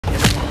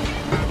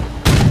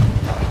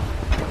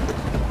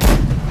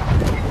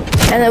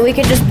And then we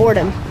could just board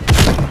him.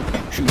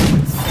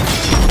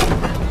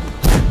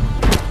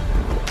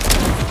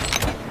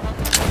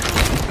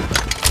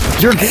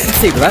 You're a Gate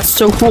Saber, that's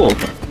so cool.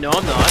 No,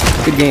 I'm not.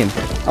 Good game.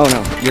 Oh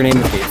no, your name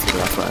is Gate Saber,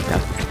 that's why, yeah.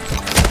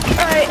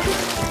 Alright.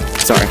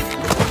 Sorry.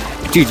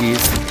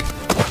 GG's.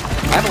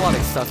 I have a lot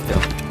of stuff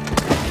still.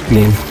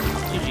 Name.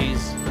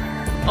 GG's.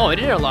 Oh, I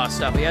did a lot of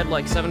stuff. We had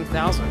like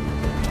 7,000.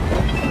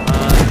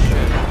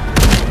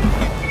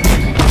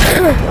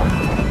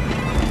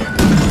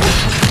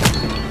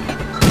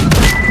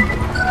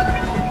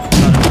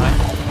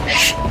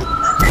 Shit.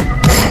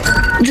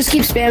 Just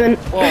keep spamming.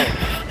 Whoa.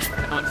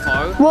 Not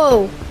far.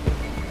 Whoa.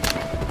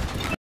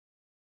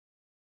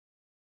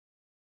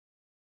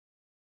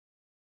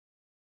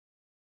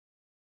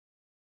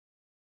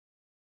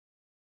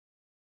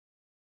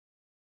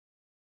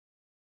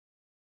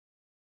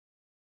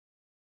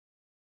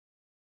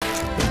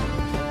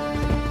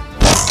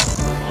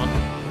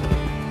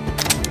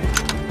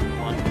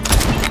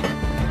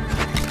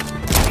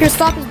 Here,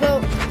 stop his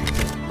boat.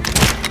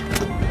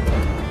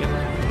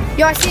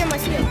 Yo, I see him, I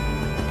see him.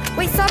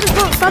 Wait, stop his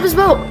boat, stop his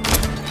boat.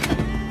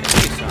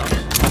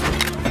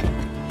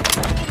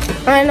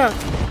 I know.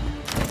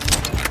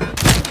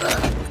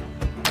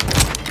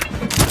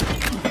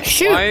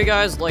 Shoot. Why are you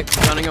guys like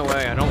running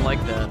away? I don't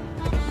like that.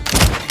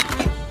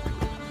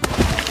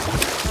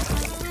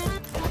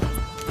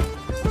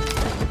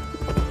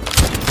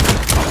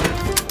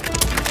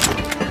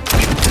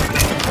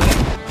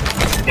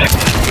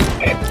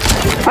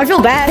 I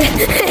feel bad.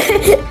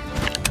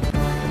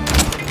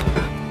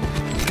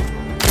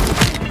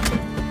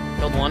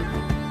 Killed one.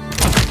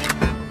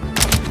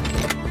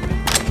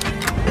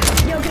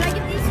 Yo, can I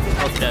get these two?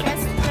 Oh, dead.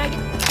 Yes, can I get...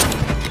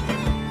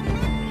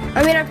 I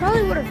mean, I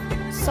probably would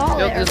have saw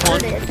Yo, it or there's heard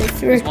one. it if they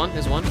threw. There's one.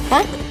 There's one.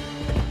 Huh?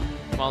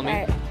 Follow me.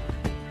 Alright.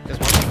 There's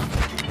one.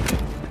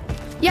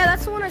 Yeah,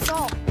 that's the one I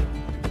saw.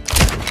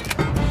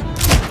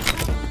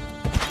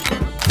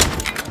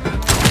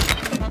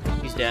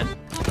 He's dead.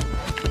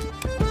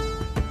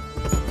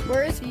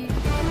 Where is he?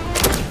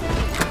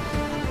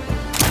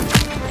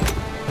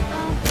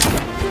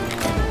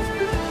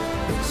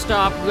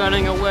 Stop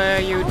running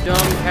away, you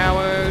dumb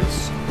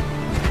cowards.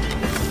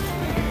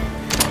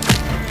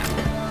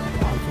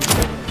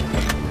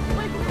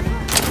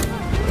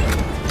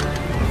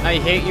 I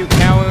hate you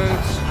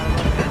cowards.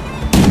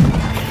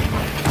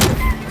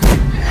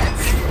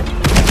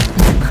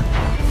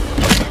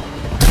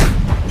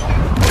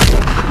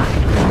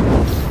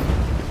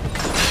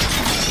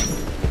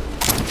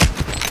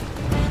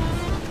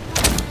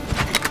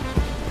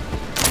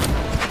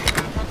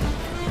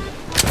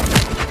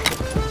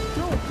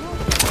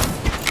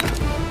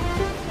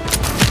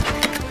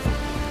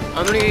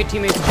 I'm gonna get your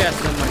teammate's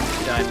chest and then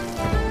die.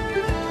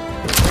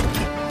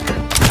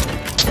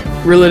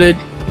 Reloaded.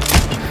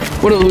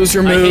 What a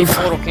loser I move. hate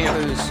portal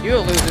campers. You're a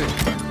loser.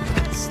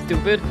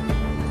 Stupid.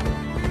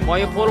 Why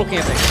are you portal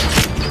camping?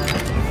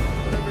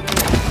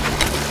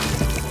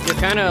 You're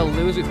kinda a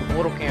loser for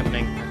portal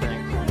camping, I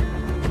think.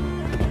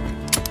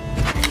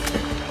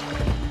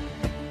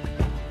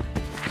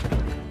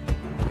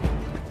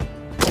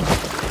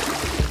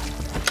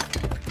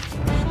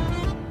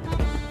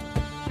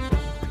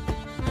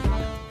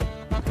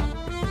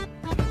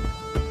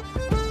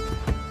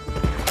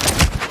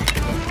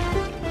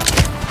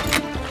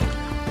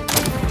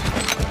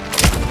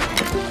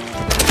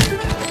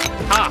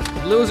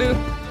 Loser.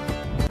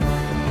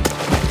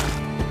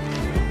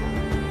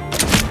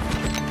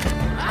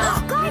 Oh,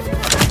 guys,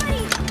 there's somebody!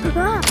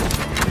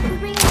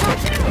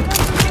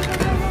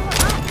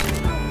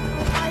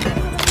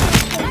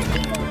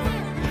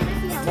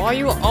 Why are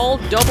you all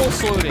double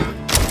sorting?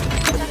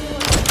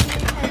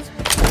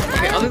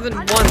 Okay, other than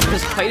one,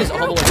 this fight is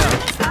all the way up.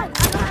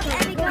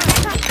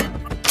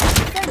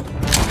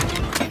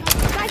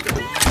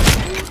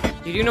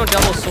 You do know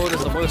double sword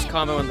is the worst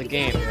combo in the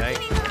game, right?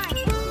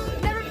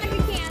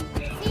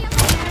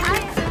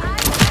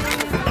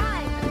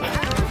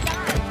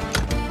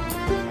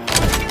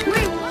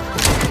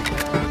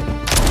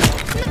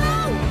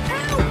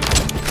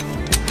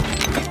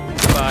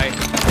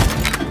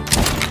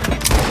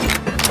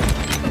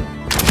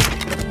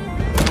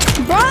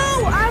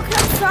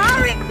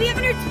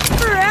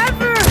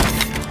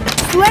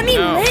 Let me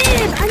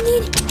live!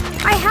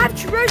 I have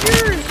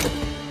treasure!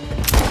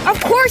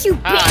 Of course you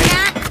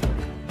bitch!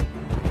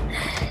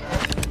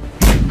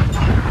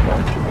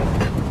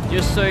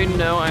 Just so you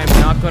know, I am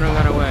not gonna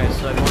run away,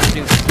 so if you want to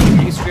do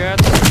these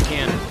strats, you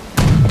can.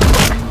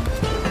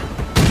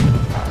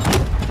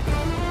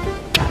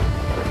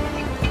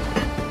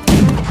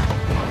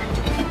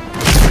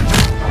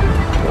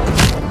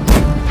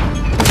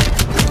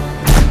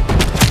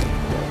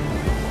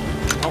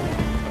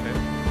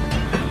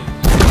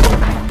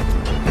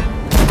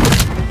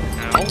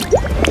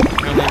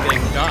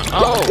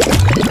 Oh!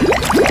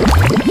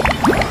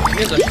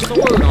 There's a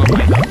sword on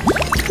my nose.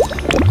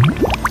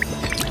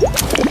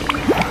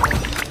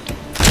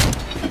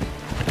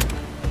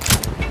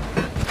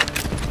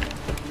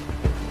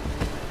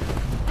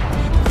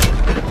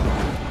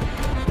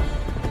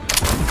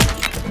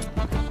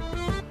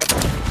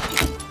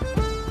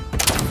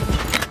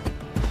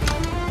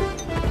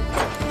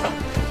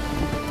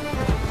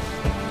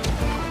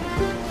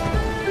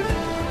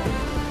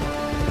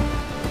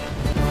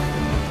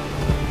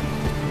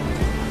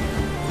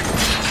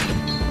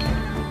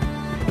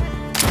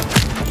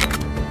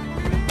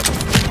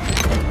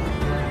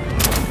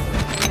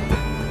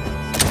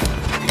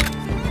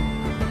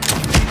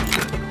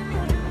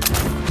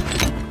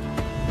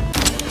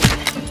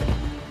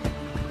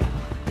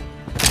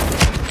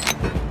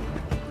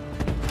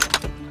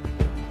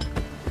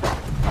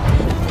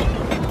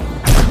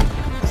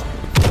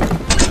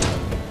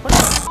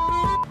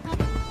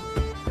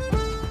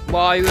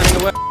 Why are you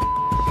running away?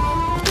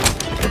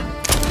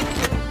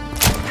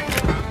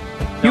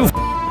 You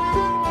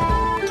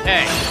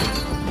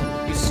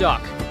Hey, you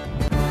suck.